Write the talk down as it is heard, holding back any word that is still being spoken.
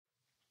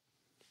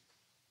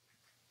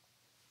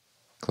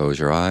Close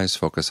your eyes,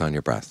 focus on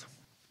your breath.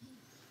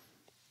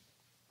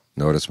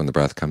 Notice when the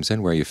breath comes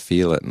in where you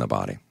feel it in the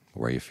body,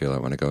 where you feel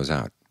it when it goes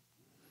out.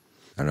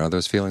 And are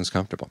those feelings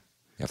comfortable?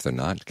 If they're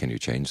not, can you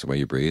change the way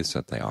you breathe so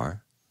that they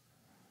are?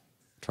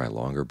 Try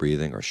longer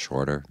breathing or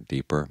shorter,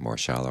 deeper, more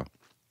shallow,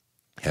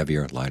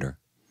 heavier, lighter,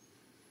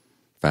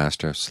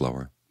 faster,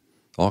 slower.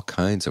 All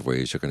kinds of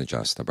ways you can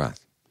adjust the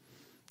breath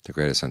to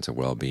create a sense of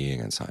well-being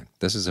inside.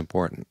 This is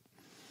important,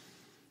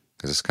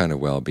 because this kind of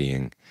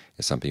well-being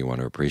is something you want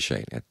to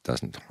appreciate. It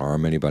doesn't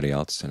harm anybody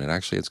else, and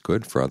it's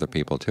good for other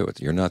people too.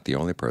 You're not the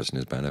only person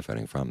who's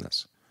benefiting from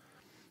this.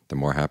 The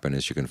more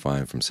happiness you can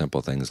find from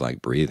simple things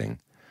like breathing,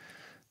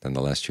 then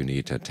the less you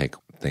need to take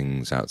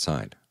things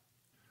outside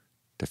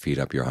to feed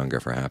up your hunger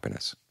for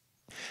happiness.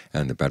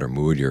 And the better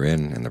mood you're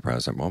in the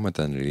present moment,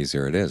 then the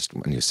easier it is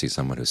when you see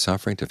someone who's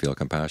suffering to feel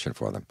compassion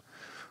for them,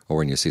 or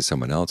when you see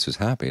someone else who's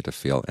happy to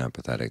feel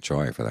empathetic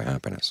joy for their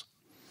happiness.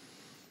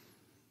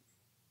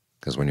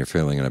 Because when you're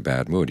feeling in a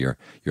bad mood, your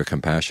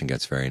compassion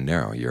gets very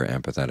narrow, your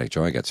empathetic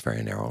joy gets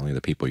very narrow. Only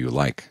the people you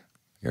like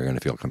you're going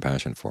to feel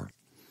compassion for.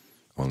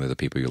 Only the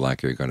people you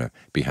like you're going to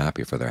be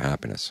happy for their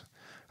happiness.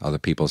 Other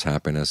people's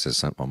happiness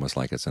is almost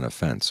like it's an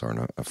offense or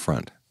an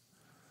affront.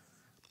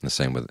 The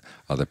same with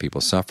other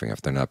people's suffering.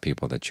 If they're not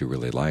people that you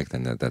really like,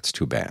 then that's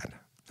too bad.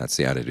 That's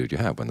the attitude you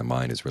have when the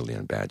mind is really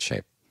in bad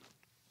shape.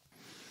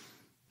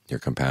 Your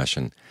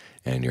compassion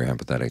and your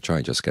empathetic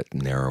joy just get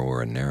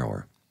narrower and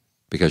narrower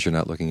because you're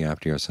not looking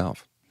after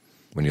yourself.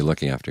 When you're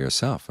looking after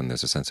yourself and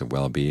there's a sense of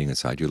well-being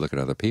inside, you look at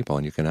other people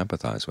and you can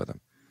empathize with them.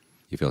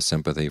 You feel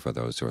sympathy for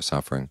those who are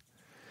suffering.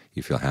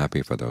 You feel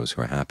happy for those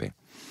who are happy.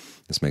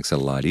 This makes it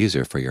a lot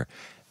easier for your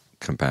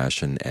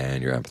compassion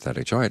and your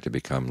empathetic joy to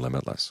become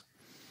limitless.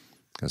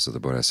 As the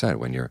Buddha said,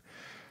 when you're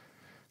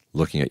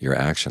looking at your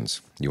actions,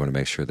 you want to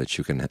make sure that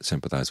you can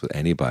sympathize with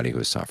anybody who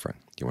is suffering.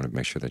 You want to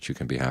make sure that you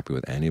can be happy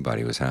with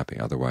anybody who is happy.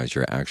 Otherwise,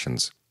 your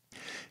actions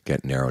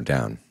get narrowed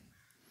down.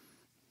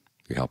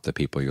 You help the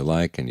people you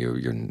like, and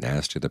you're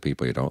nasty to the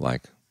people you don't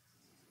like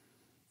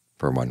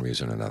for one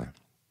reason or another.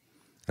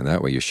 And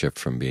that way you shift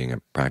from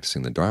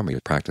practicing the Dharma,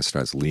 your practice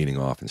starts leaning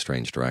off in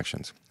strange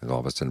directions. And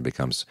all of a sudden it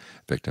becomes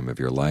a victim of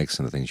your likes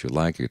and the things you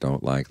like, you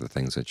don't like, the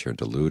things that you're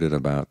deluded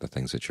about, the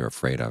things that you're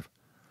afraid of.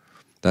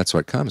 That's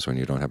what comes when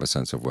you don't have a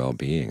sense of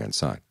well-being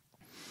inside.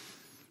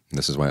 And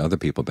this is why other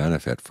people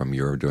benefit from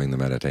your doing the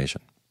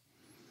meditation.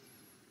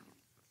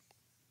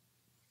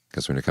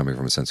 Because when you're coming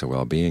from a sense of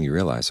well-being, you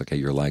realize, okay,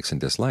 your likes and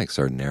dislikes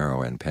are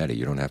narrow and petty.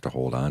 You don't have to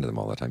hold on to them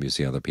all the time. You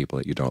see other people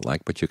that you don't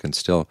like, but you can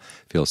still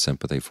feel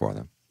sympathy for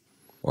them.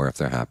 Or if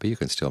they're happy, you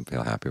can still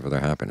feel happy for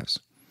their happiness.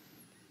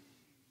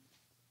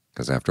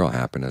 Because after all,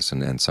 happiness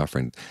and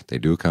suffering, they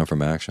do come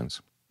from actions.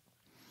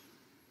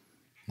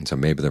 And so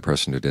maybe the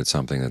person who did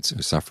something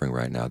who's suffering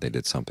right now, they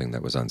did something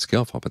that was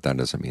unskillful, but that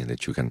doesn't mean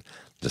that you can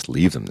just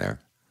leave them there.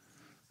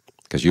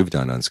 Because you've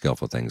done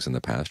unskillful things in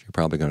the past, you're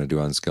probably going to do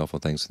unskillful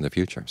things in the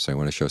future. So you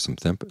want to show some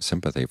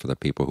sympathy for the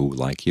people who,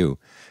 like you,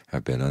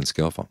 have been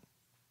unskillful.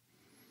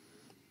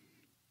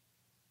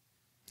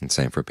 And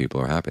same for people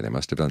who are happy. They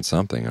must have done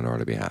something in order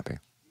to be happy.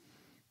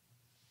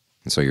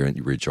 And so you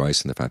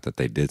rejoice in the fact that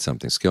they did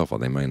something skillful.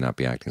 They may not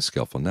be acting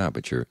skillful now,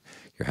 but you're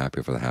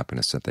happy for the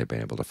happiness that they've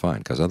been able to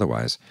find, because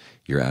otherwise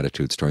your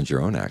attitudes towards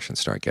your own actions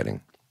start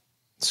getting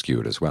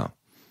skewed as well.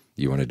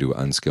 You want to do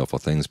unskillful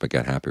things but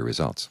get happy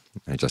results,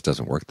 and it just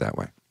doesn't work that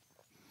way.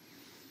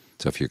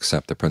 So if you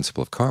accept the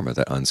principle of karma,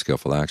 that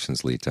unskillful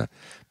actions lead to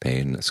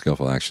pain,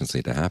 skillful actions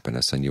lead to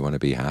happiness, then you want to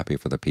be happy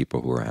for the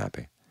people who are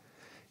happy,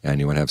 and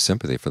you want to have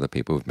sympathy for the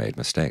people who've made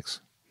mistakes.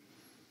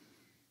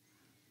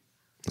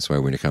 That's why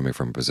when you're coming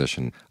from a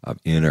position of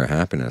inner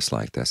happiness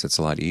like this, it's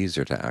a lot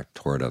easier to act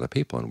toward other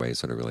people in ways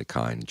that are really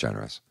kind and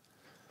generous.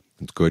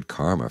 It's good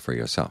karma for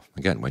yourself.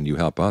 Again, when you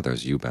help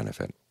others, you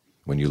benefit.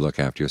 When you look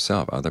after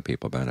yourself, other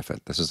people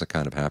benefit. This is the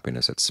kind of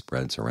happiness that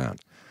spreads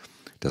around.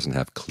 It doesn't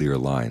have clear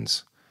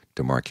lines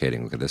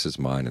demarcating, okay, this is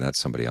mine and that's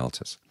somebody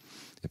else's.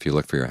 If you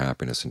look for your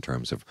happiness in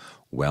terms of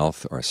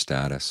wealth or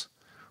status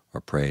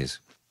or praise,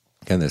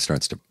 again, that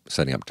starts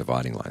setting up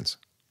dividing lines.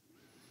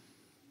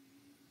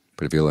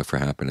 But if you look for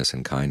happiness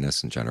in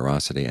kindness and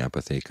generosity,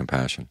 empathy,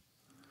 compassion,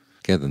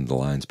 okay, then the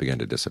lines begin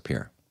to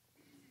disappear.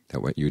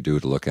 That what you do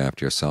to look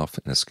after yourself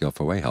in a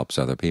skillful way helps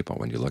other people.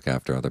 When you look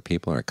after other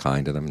people and are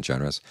kind to them and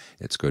generous,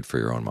 it's good for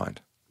your own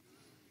mind.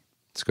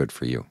 It's good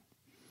for you.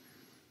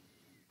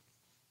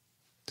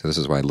 So this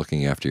is why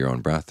looking after your own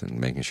breath and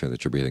making sure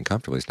that you're breathing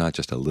comfortably is not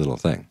just a little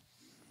thing.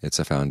 It's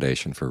a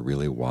foundation for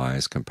really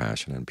wise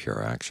compassion and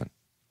pure action.